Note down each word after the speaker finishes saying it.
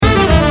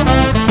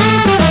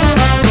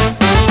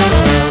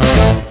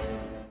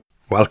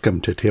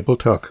Welcome to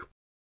TableTalk.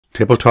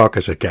 TableTalk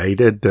is a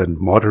guided and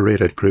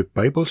moderated group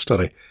Bible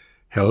study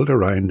held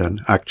around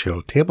an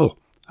actual table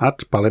at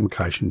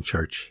Ballymacaishin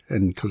Church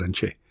in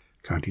Colinchie,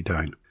 County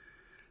Down.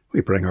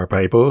 We bring our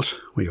Bibles,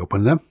 we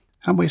open them,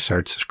 and we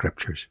search the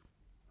Scriptures.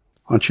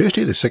 On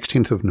Tuesday the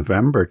 16th of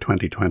November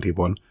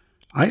 2021,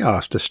 I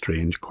asked a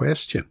strange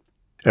question.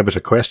 It was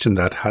a question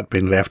that had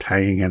been left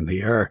hanging in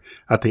the air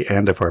at the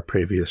end of our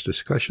previous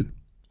discussion.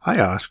 I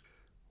asked,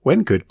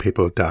 when good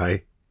people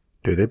die,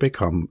 do they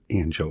become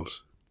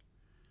angels?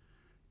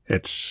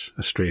 It's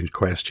a strange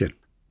question.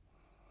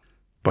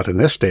 But in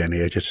this day and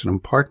age, it's an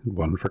important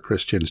one for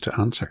Christians to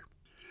answer.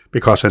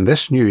 Because in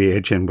this new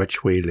age in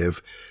which we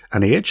live,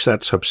 an age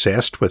that's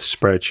obsessed with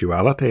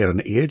spirituality and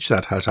an age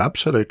that has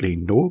absolutely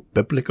no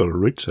biblical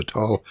roots at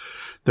all,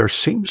 there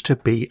seems to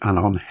be an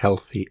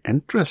unhealthy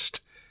interest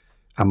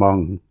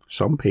among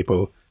some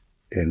people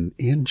in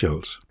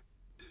angels.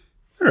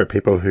 There are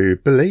people who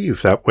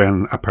believe that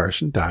when a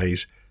person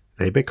dies,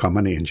 they become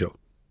an angel.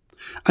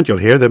 And you'll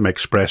hear them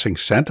expressing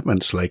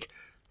sentiments like,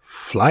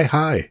 "Fly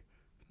high,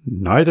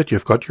 now that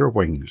you've got your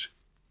wings."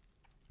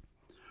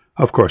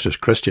 Of course, as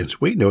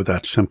Christians, we know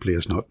that simply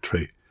is not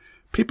true.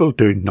 People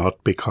do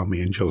not become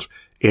angels.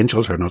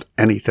 Angels are not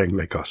anything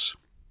like us.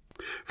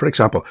 For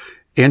example,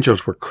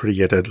 angels were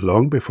created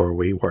long before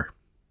we were.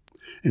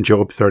 In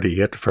Job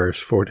 38, verse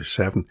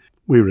 4-7,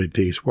 we read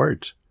these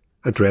words,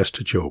 addressed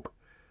to Job.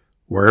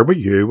 "Where were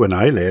you when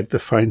I laid the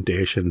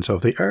foundations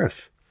of the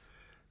earth?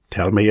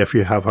 Tell me if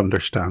you have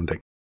understanding.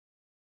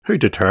 Who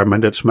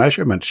determined its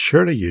measurements?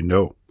 Surely you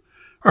know.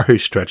 Or who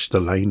stretched the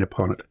line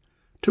upon it?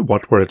 To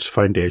what were its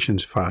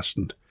foundations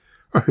fastened?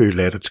 Or who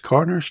laid its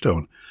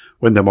cornerstone?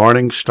 When the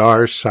morning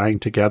stars sang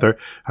together,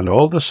 and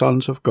all the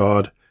sons of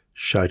God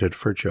shouted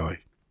for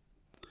joy."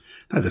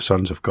 Now the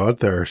sons of God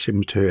there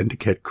seems to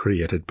indicate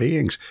created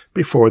beings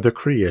before the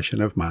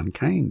creation of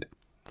mankind.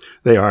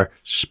 They are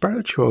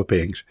spiritual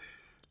beings,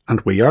 and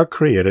we are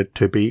created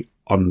to be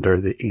under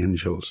the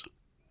angels.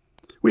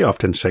 We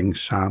often sing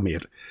Psalm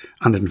 8,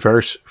 and in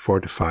verse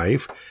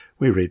 4-5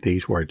 we read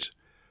these words,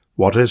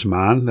 "What is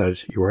man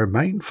that you are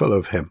mindful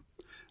of him,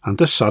 and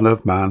the Son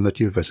of Man that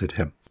you visit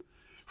him?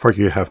 For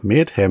you have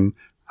made him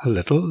a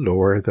little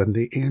lower than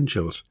the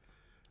angels,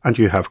 and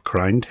you have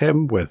crowned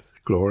him with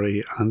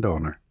glory and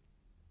honour."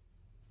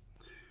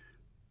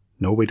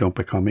 No, we don't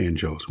become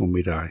angels when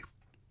we die.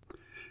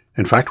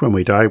 In fact, when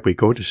we die, we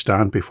go to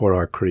stand before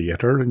our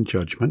Creator in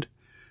judgment,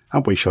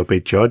 and we shall be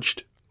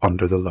judged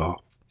under the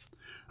law.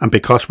 And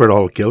because we're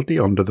all guilty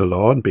under the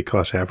law, and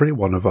because every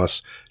one of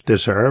us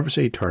deserves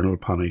eternal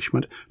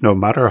punishment, no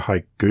matter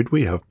how good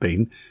we have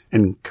been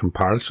in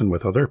comparison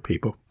with other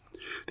people,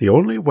 the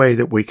only way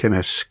that we can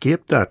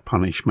escape that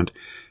punishment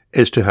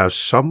is to have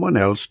someone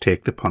else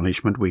take the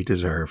punishment we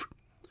deserve.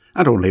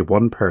 And only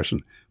one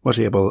person was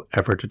able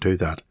ever to do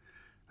that,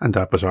 and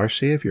that was our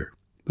Saviour,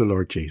 the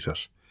Lord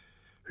Jesus,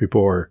 who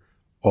bore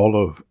all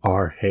of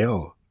our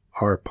hell,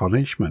 our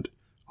punishment,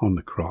 on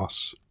the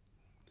cross.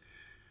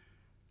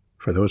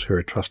 For those who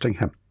are trusting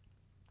him,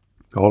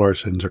 all our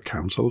sins are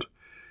cancelled.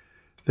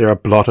 They are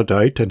blotted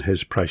out in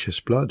his precious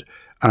blood,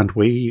 and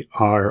we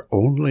are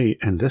only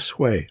in this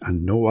way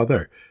and no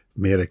other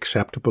made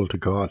acceptable to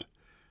God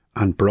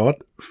and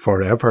brought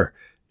forever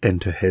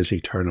into his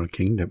eternal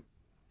kingdom.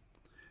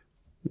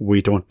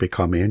 We don't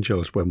become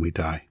angels when we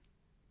die.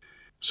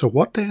 So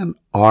what then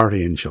are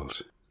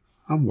angels,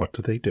 and what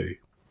do they do?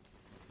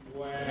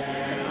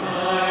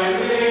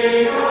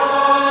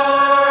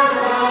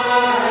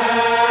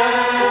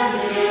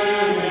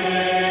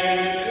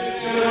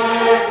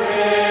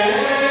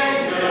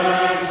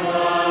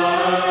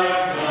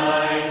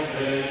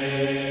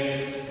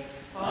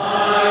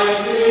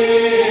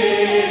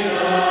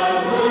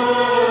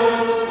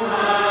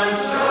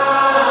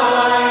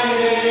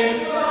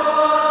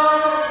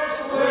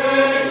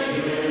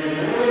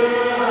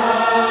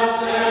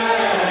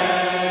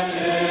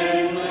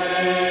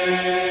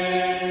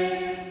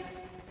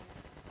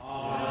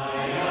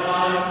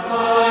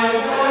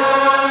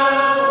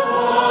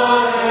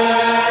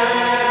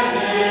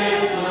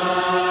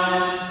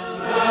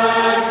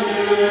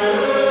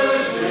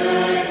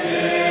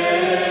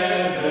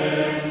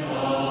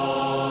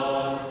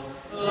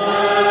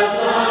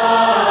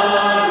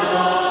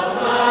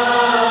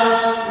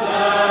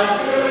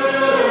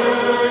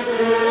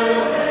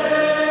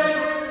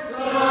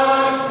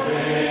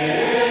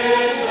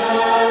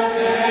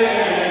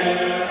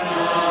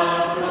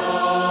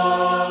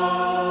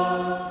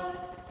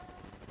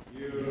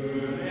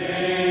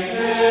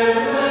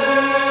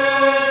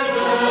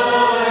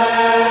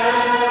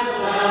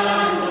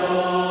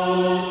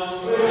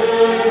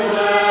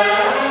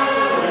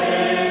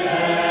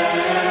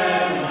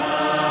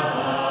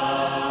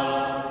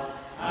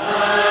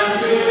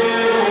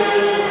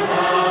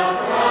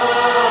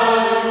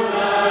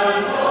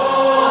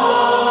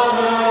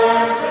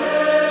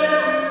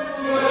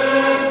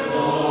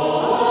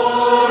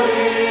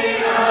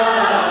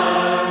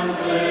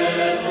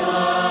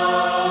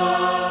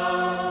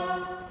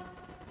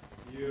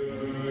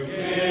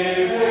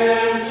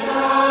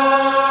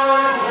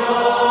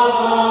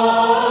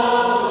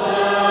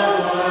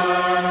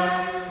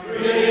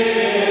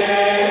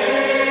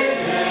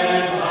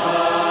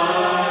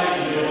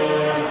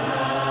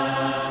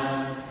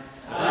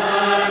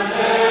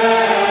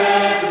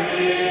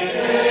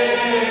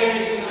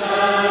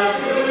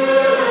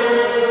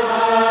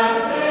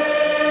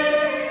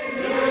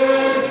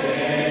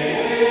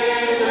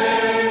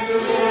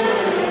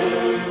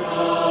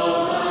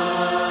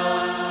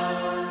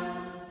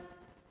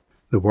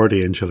 The word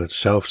angel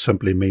itself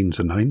simply means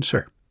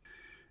announcer.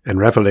 In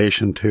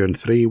Revelation 2 and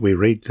 3, we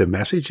read the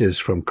messages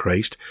from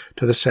Christ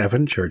to the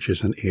 7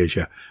 churches in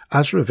Asia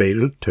as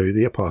revealed to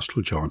the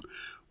Apostle John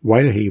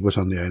while he was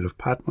on the Isle of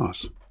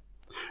Patmos.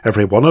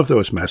 Every one of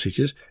those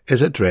messages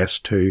is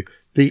addressed to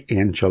the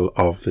angel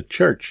of the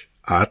church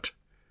at,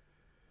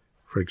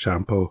 for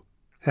example,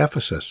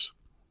 Ephesus.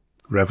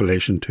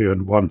 Revelation 2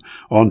 and 1,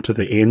 Unto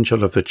the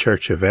angel of the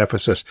church of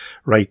Ephesus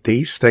write,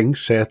 These things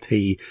saith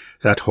he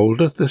that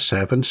holdeth the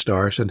 7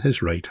 stars in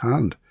his right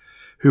hand,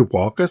 who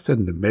walketh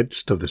in the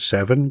midst of the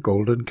 7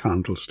 golden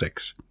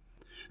candlesticks.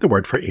 The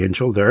word for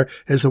angel there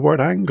is the word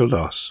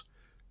angelos,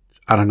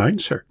 an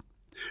announcer,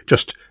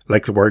 just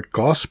like the word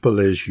gospel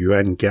is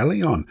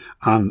euangelion,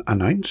 an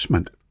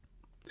announcement.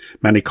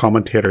 Many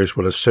commentators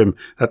will assume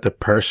that the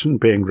person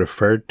being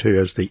referred to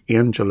as the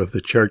angel of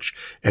the church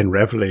in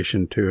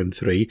Revelation 2 and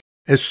 3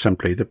 is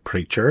simply the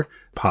preacher,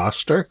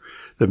 pastor,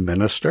 the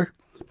minister,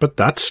 but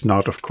that's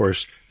not, of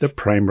course, the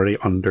primary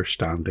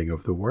understanding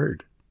of the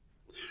word.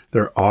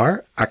 There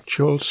are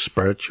actual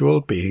spiritual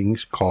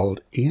beings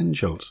called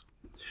angels,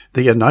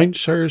 the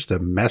announcers, the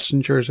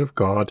messengers of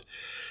God.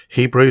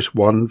 Hebrews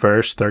 1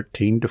 verse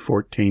 13 to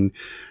 14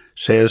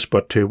 says,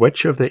 But to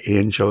which of the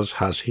angels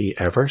has he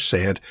ever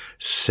said,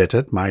 Sit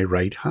at my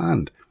right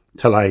hand,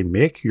 till I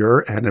make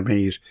your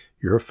enemies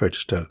your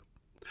footstool?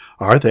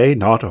 Are they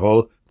not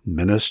all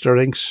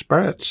ministering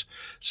spirits,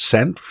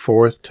 sent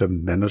forth to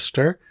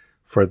minister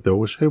for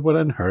those who will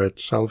inherit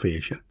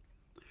salvation?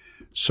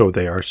 So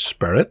they are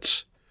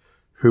spirits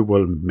who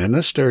will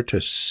minister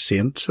to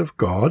saints of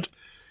God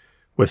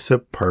with the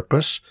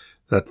purpose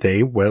that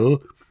they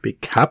will be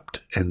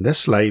kept in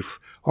this life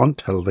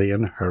until they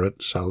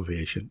inherit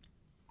salvation.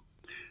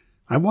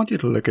 I want you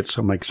to look at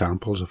some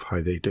examples of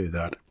how they do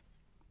that.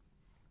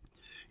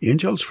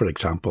 Angels, for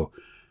example,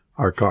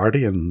 are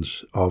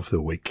guardians of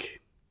the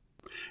weak.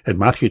 In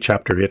Matthew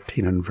chapter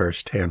 18 and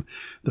verse 10,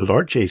 the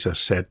Lord Jesus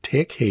said,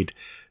 Take heed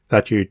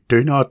that you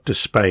do not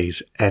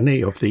despise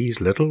any of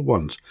these little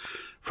ones,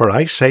 for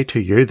I say to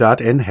you that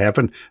in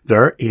heaven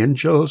their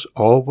angels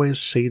always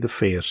see the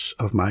face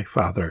of my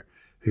Father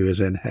who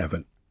is in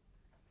heaven.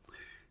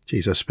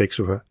 Jesus speaks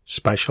of a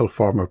special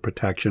form of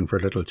protection for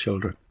little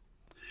children.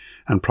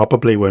 And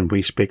probably when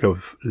we speak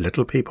of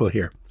little people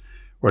here,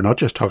 we're not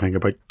just talking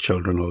about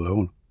children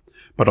alone,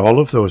 but all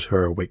of those who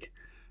are weak,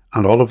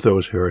 and all of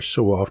those who are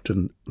so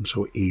often and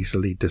so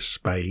easily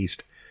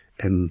despised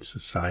in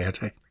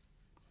society.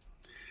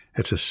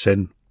 It's a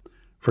sin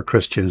for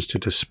Christians to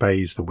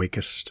despise the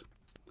weakest,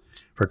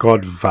 for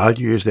God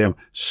values them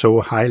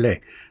so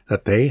highly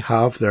that they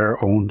have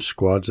their own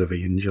squads of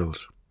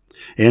angels.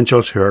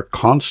 Angels who are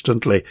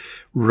constantly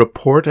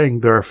reporting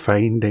their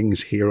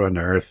findings here on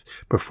earth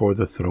before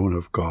the throne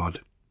of God.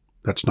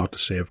 That's not to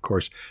say, of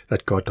course,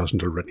 that God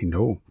doesn't already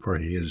know, for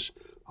he is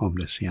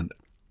omniscient.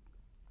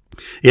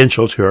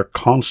 Angels who are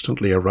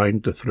constantly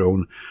around the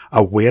throne,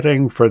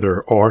 awaiting for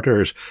their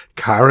orders,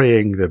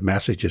 carrying the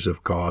messages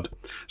of God.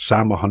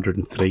 Psalm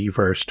 103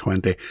 verse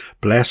 20,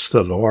 Bless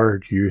the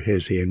Lord, you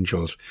his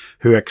angels,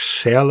 who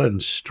excel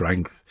in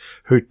strength,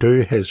 who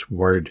do his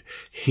word,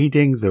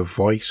 heeding the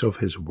voice of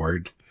his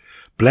word.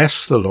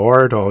 Bless the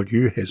Lord, all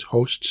you his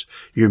hosts,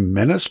 you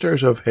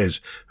ministers of his,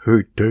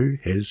 who do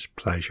his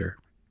pleasure.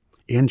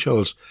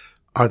 Angels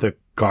are the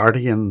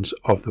guardians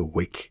of the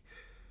weak.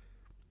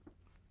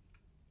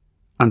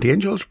 And the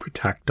angels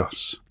protect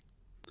us.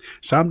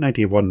 Psalm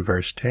 91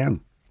 verse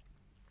 10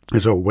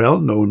 is a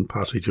well-known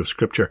passage of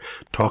Scripture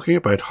talking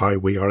about how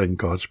we are in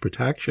God's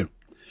protection.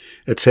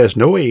 It says,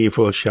 No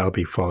evil shall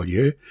befall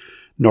you,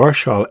 nor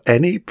shall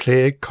any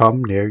plague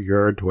come near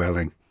your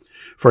dwelling.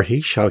 For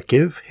he shall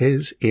give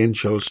his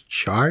angels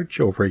charge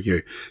over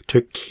you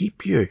to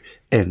keep you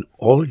in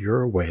all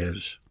your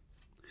ways.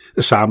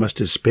 The psalmist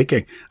is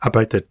speaking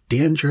about the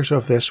dangers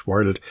of this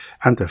world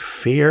and the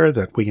fear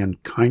that we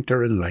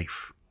encounter in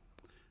life.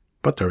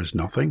 But there is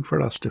nothing for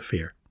us to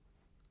fear.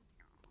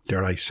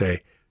 Dare I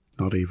say,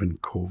 not even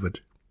COVID.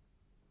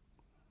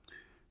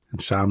 In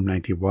Psalm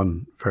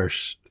 91,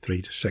 verse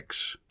 3 to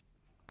 6,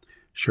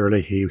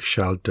 Surely he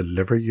shall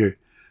deliver you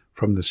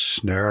from the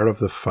snare of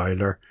the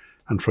fowler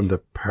and from the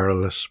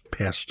perilous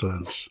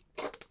pestilence.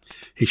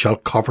 He shall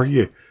cover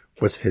you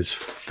with his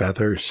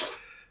feathers,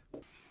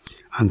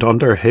 and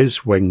under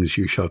his wings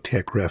you shall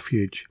take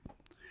refuge.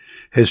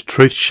 His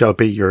truth shall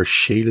be your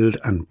shield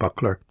and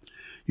buckler.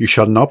 You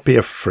shall not be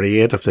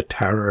afraid of the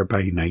terror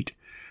by night,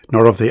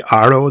 nor of the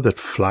arrow that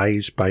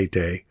flies by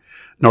day,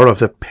 nor of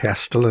the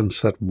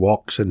pestilence that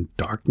walks in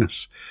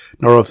darkness,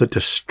 nor of the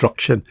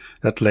destruction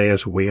that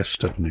lays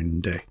waste at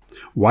noonday.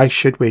 Why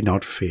should we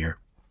not fear?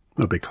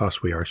 Well,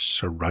 because we are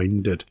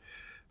surrounded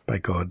by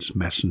God's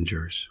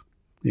messengers.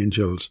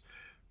 Angels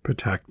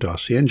protect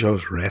us.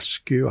 Angels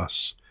rescue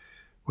us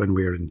when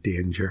we are in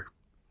danger.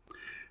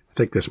 I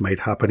think this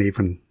might happen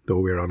even though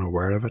we are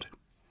unaware of it.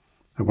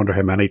 I wonder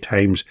how many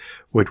times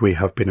would we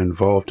have been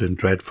involved in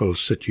dreadful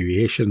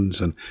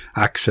situations and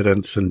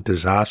accidents and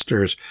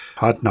disasters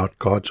had not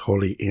God's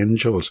holy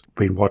angels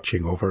been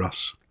watching over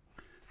us.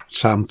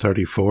 Psalm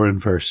 34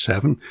 and verse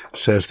 7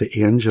 says, "The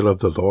angel of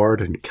the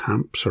Lord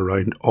encamps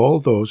around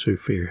all those who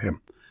fear him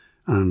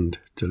and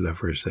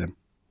delivers them."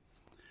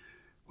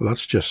 Well,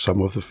 that's just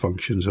some of the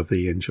functions of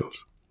the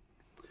angels,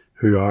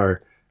 who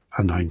are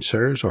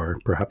announcers, or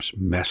perhaps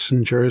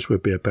messengers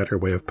would be a better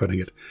way of putting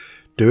it,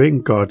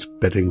 doing God's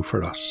bidding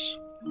for us.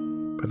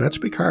 But let's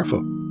be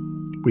careful.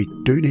 We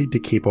do need to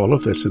keep all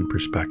of this in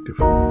perspective.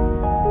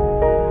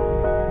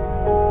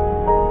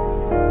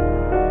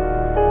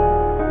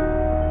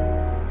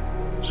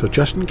 So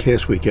just in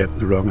case we get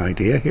the wrong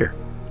idea here,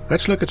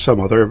 let's look at some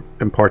other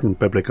important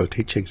biblical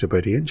teachings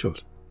about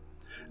angels.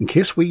 In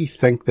case we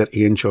think that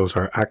angels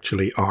are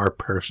actually our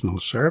personal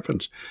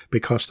servants,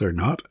 because they're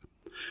not.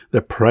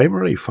 The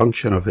primary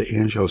function of the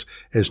angels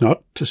is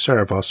not to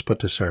serve us, but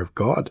to serve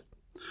God.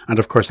 And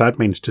of course that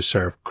means to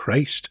serve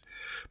Christ.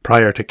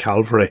 Prior to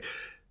Calvary,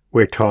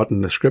 we're taught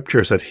in the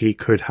scriptures that he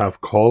could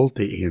have called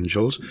the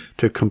angels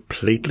to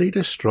completely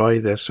destroy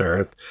this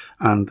earth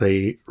and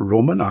the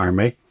Roman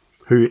army,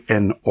 who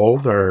in all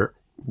their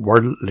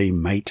worldly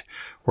might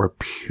were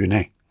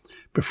puny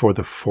before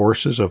the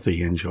forces of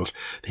the angels.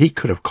 He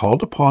could have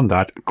called upon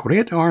that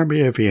great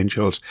army of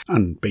angels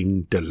and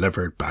been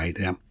delivered by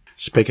them.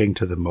 Speaking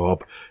to the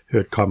mob who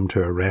had come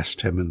to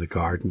arrest him in the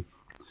garden,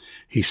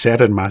 he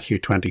said in Matthew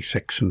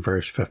 26 and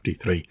verse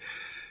 53,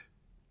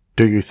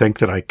 "Do you think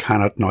that I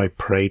cannot now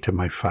pray to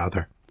my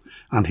Father,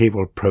 and he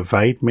will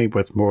provide me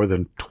with more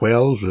than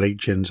 12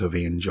 legions of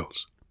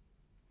angels?"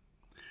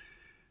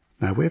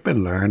 Now, we've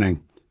been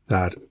learning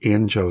that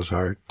angels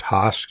are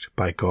tasked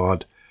by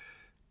God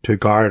to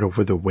guard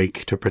over the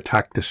weak, to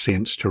protect the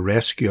saints, to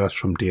rescue us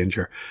from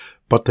danger,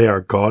 but they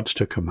are God's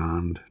to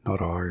command,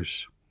 not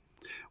ours.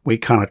 We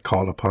cannot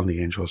call upon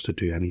the angels to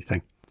do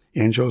anything.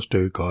 Angels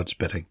do God's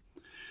bidding.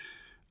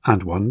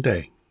 And one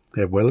day,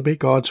 it will be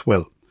God's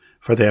will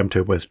for them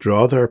to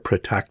withdraw their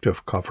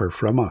protective cover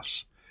from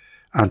us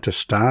and to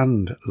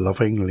stand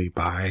lovingly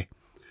by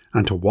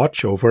and to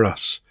watch over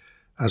us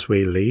as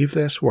we leave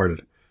this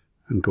world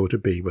and go to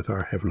be with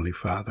our Heavenly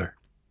Father.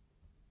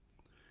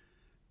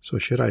 So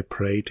should I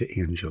pray to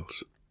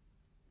angels?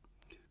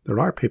 There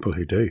are people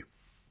who do.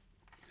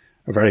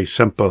 A very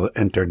simple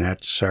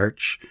internet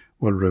search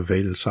will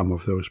reveal some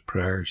of those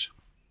prayers.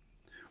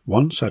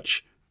 One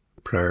such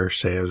prayer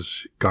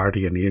says,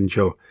 "Guardian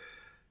angel,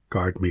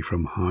 guard me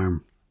from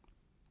harm.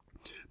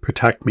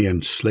 Protect me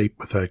in sleep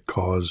without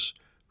cause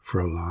for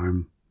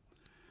alarm.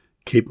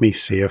 Keep me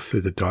safe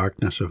through the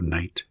darkness of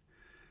night,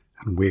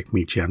 and wake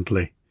me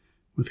gently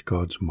with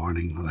God's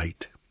morning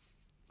light."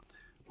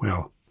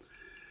 Well,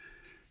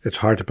 it's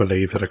hard to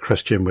believe that a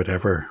Christian would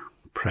ever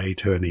pray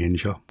to an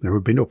angel. There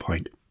would be no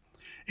point,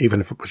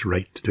 even if it was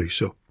right to do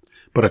so.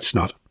 But it's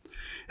not.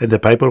 In the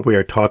Bible, we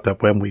are taught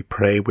that when we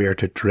pray, we are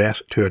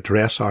to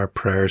address our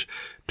prayers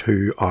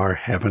to our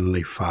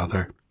Heavenly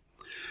Father.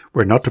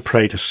 We're not to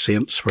pray to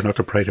saints. We're not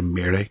to pray to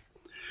Mary.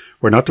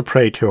 We're not to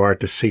pray to our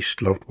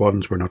deceased loved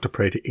ones. We're not to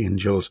pray to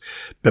angels.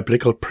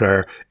 Biblical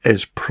prayer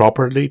is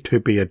properly to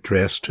be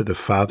addressed to the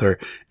Father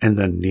in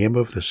the name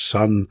of the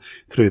Son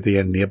through the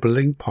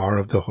enabling power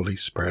of the Holy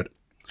Spirit.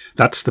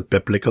 That's the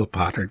biblical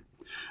pattern.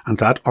 And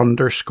that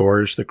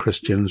underscores the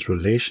Christian's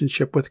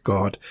relationship with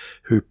God,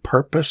 who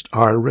purposed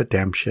our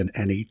redemption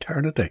in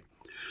eternity,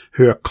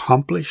 who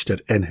accomplished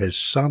it in his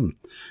Son,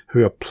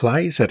 who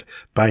applies it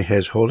by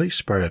his Holy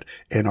Spirit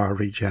in our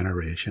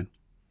regeneration.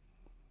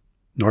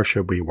 Nor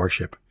should we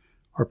worship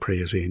or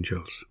praise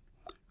angels.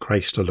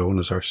 Christ alone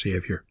is our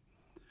Saviour,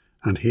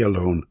 and he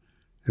alone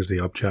is the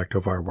object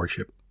of our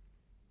worship.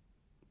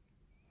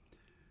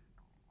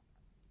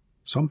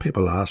 Some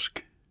people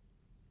ask,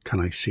 can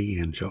I see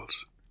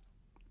angels?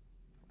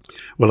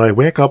 Will I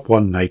wake up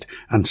one night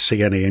and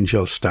see an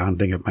angel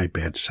standing at my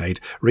bedside?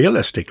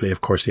 Realistically,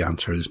 of course, the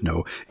answer is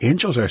no.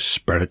 Angels are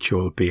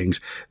spiritual beings.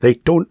 They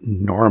don't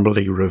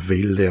normally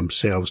reveal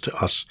themselves to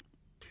us.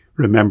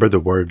 Remember the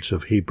words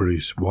of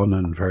Hebrews 1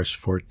 and verse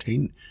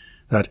 14,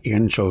 that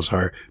angels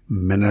are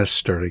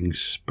ministering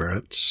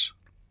spirits.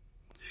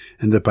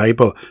 In the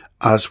Bible,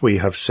 as we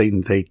have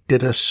seen, they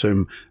did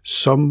assume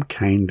some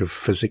kind of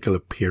physical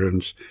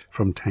appearance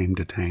from time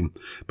to time,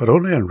 but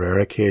only on rare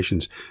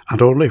occasions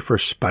and only for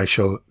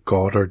special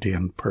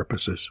God-ordained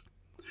purposes.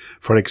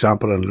 For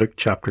example, in Luke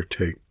chapter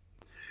 2,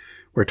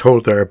 we're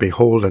told there,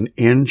 "Behold, an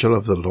angel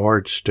of the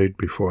Lord stood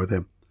before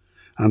them,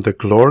 and the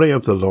glory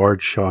of the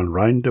Lord shone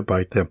round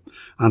about them,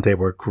 and they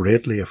were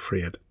greatly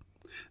afraid.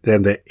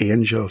 Then the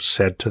angel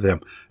said to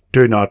them,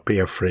 Do not be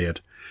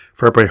afraid,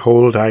 for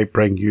behold, I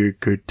bring you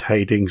good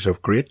tidings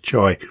of great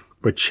joy,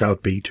 which shall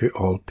be to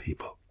all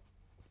people."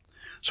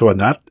 So on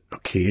that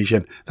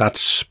occasion, that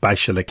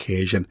special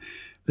occasion,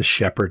 the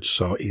shepherds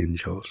saw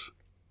angels.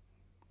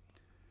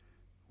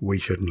 We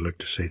shouldn't look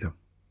to see them,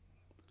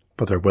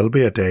 but there will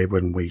be a day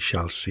when we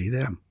shall see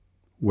them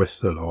with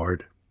the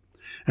Lord.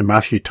 In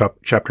Matthew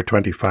chapter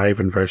 25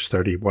 and verse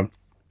 31,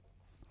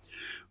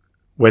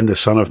 when the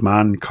Son of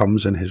Man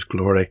comes in his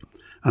glory,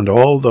 and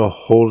all the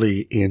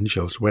holy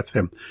angels with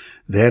him,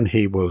 then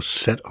he will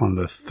sit on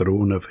the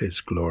throne of his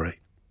glory.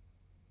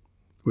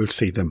 We'll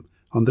see them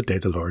on the day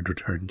the Lord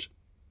returns.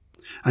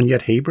 And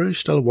yet Hebrews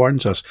still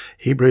warns us,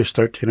 Hebrews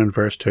 13 and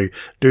verse 2,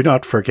 do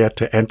not forget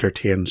to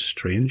entertain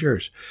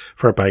strangers,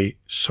 for by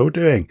so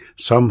doing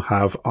some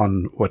have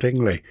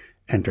unwittingly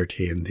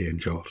entertained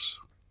angels.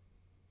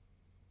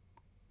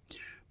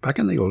 Back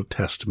in the Old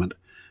Testament,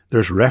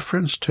 there's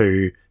reference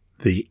to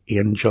the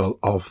angel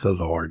of the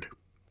Lord.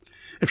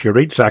 If you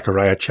read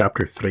Zechariah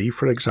chapter 3,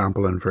 for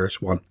example, in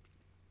verse 1,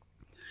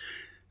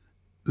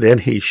 then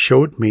he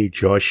showed me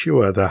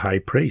Joshua the high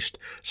priest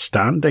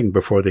standing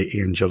before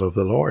the angel of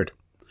the Lord,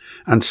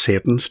 and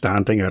Satan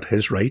standing at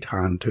his right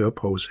hand to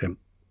oppose him.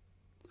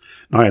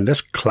 Now, in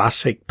this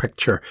classic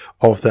picture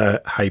of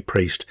the high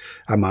priest,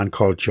 a man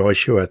called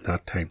Joshua at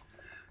that time,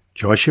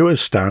 Joshua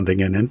is standing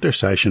in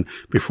intercession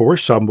before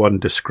someone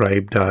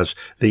described as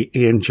the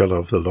angel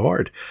of the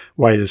Lord,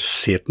 while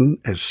Satan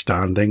is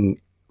standing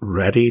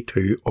ready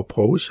to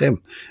oppose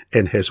him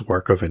in his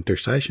work of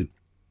intercession.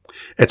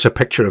 It's a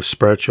picture of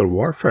spiritual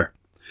warfare.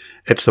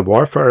 It's the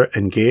warfare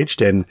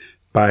engaged in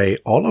by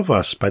all of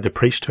us, by the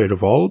priesthood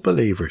of all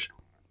believers.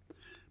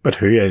 But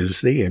who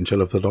is the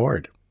angel of the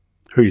Lord?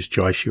 Who's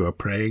Joshua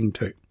praying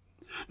to?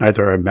 Now,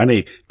 there are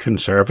many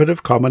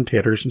conservative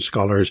commentators and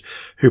scholars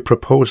who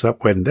propose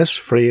that when this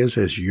phrase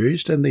is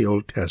used in the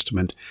Old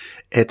Testament,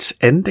 it's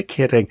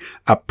indicating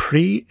a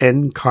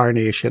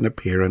pre-incarnation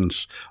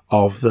appearance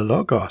of the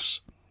Logos,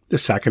 the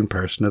second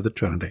person of the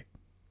Trinity.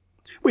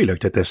 We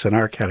looked at this in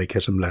our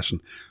Catechism lesson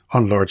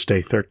on Lord's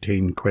Day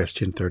 13,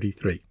 question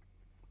 33.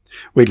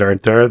 We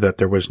learned there that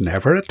there was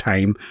never a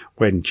time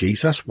when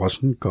Jesus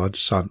wasn't God's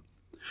Son,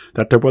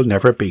 that there will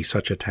never be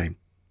such a time.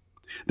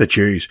 The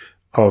Jews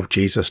of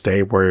Jesus'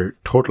 day were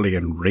totally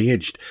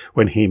enraged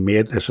when he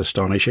made this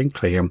astonishing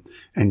claim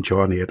in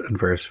John 8 and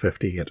verse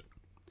 58.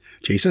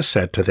 Jesus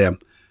said to them,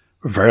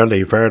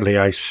 Verily, verily,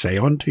 I say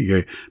unto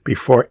you,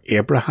 before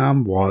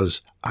Abraham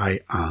was, I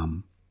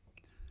am.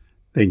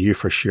 They knew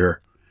for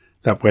sure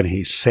that when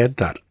he said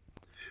that,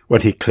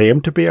 when he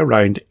claimed to be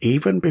around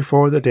even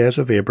before the days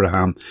of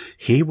Abraham,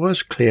 he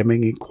was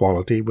claiming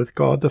equality with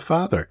God the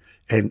Father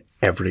in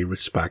every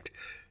respect.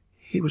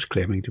 He was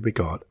claiming to be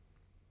God.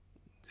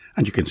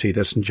 And you can see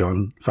this in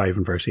John 5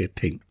 and verse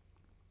 18.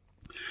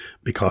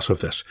 Because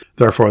of this,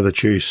 therefore the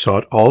Jews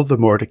sought all the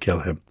more to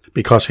kill him,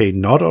 because he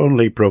not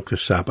only broke the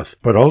Sabbath,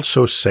 but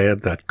also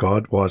said that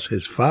God was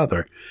his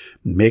Father,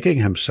 making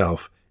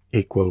himself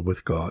equal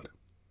with God.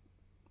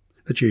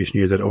 The Jews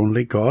knew that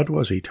only God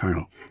was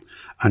eternal,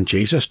 and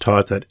Jesus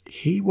taught that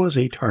he was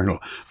eternal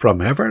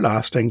from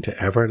everlasting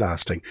to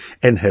everlasting.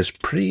 In his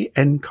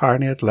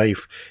pre-incarnate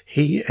life,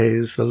 he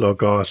is the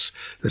Logos,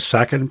 the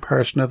second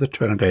person of the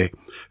Trinity,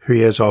 who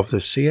is of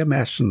the same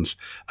essence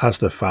as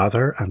the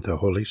Father and the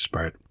Holy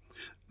Spirit.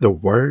 The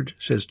Word,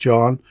 says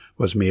John,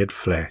 was made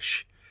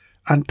flesh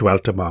and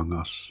dwelt among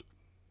us,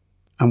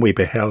 and we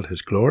beheld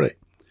his glory.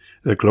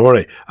 The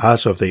glory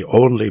as of the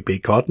only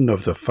begotten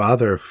of the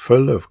Father,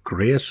 full of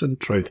grace and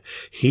truth.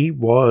 He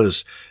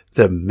was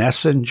the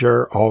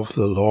messenger of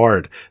the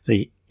Lord,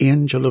 the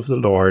angel of the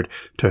Lord,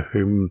 to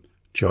whom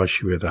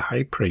Joshua the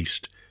high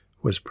priest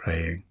was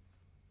praying.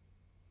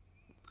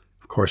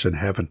 Of course, in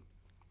heaven,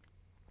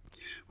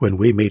 when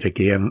we meet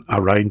again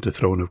around the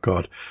throne of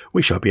God,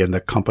 we shall be in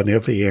the company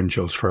of the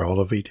angels for all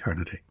of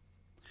eternity.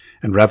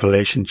 In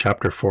Revelation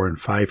chapter 4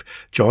 and 5,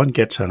 John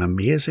gets an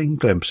amazing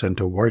glimpse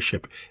into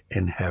worship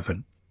in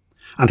heaven.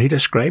 And he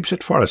describes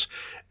it for us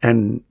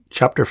in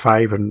chapter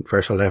 5 and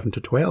verse 11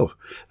 to 12.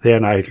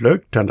 Then I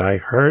looked and I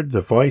heard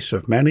the voice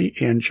of many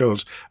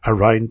angels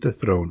around the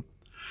throne,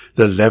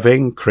 the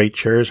living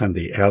creatures and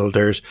the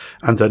elders,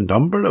 and the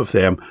number of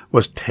them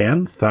was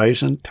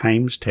 10,000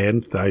 times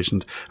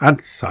 10,000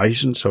 and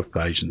thousands of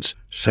thousands,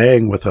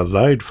 saying with a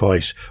loud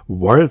voice,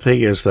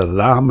 Worthy is the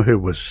Lamb who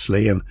was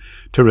slain,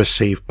 to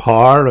receive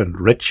power and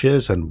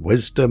riches and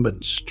wisdom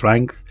and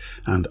strength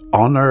and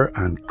honour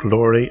and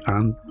glory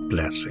and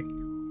blessing.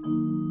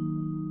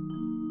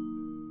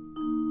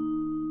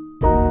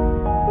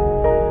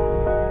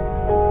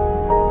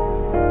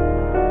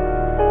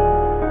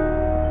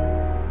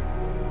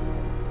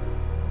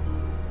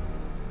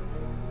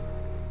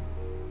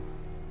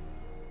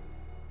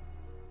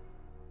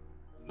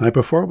 Now,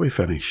 before we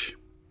finish,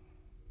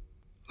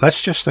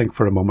 let's just think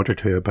for a moment or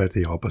two about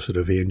the opposite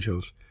of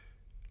angels.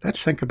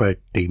 Let's think about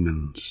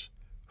demons,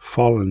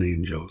 fallen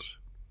angels.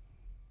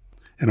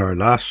 In our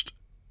last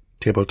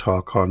table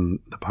talk on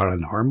the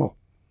paranormal,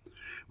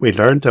 we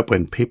learned that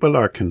when people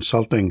are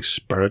consulting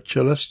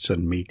spiritualists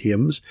and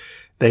mediums,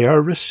 they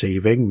are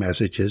receiving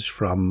messages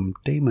from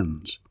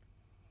demons.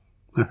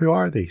 Now, who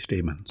are these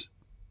demons?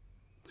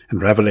 In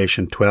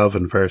Revelation 12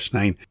 and verse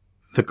 9,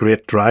 the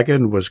great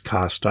dragon was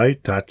cast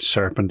out, that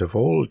serpent of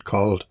old,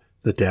 called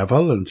the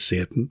devil and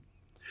Satan,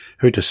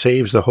 who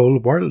deceives the whole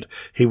world.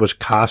 He was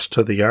cast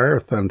to the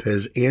earth, and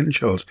his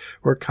angels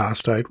were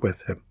cast out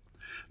with him.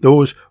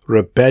 Those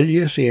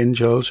rebellious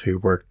angels who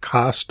were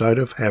cast out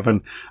of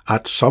heaven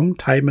at some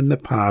time in the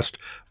past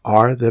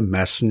are the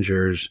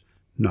messengers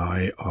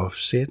now of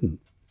Satan.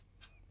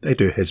 They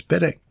do his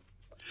bidding.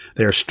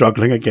 They are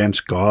struggling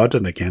against God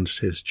and against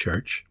his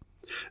church.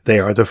 They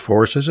are the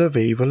forces of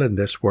evil in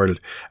this world,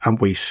 and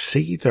we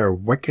see their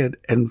wicked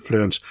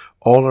influence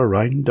all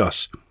around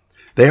us.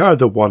 They are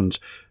the ones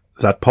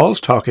that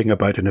Paul's talking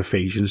about in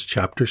Ephesians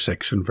chapter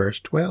 6 and verse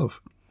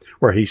 12,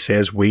 where he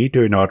says, "We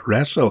do not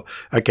wrestle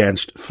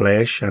against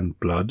flesh and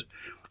blood,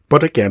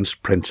 but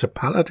against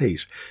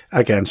principalities,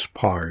 against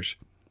powers,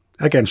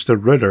 against the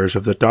rulers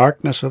of the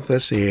darkness of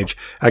this age,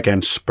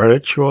 against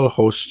spiritual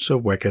hosts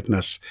of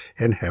wickedness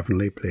in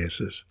heavenly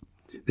places."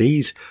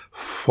 These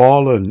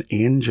fallen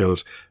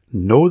angels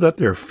know that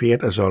their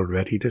fate is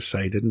already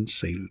decided and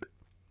sealed.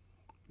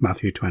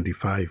 Matthew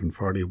 25 and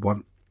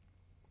 41.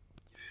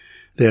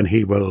 Then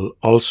he will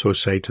also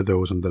say to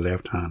those on the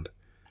left hand,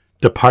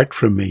 "Depart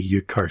from me,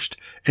 you cursed,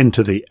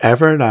 into the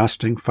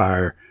everlasting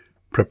fire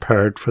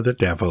prepared for the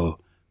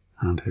devil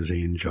and his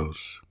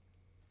angels."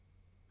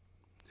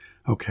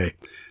 Okay,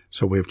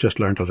 so we've just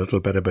learned a little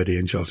bit about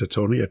angels. It's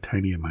only a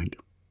tiny amount.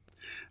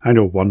 I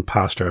know one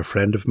pastor, a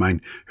friend of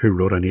mine, who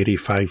wrote an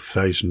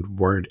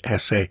 85,000-word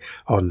essay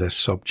on this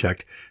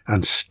subject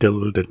and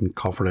still didn't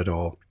cover it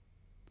all.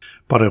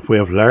 But if we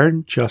have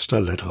learned just a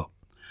little,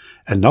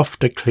 enough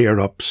to clear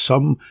up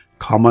some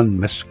common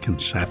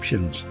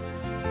misconceptions,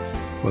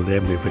 well,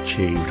 then we've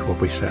achieved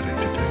what we set out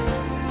to do.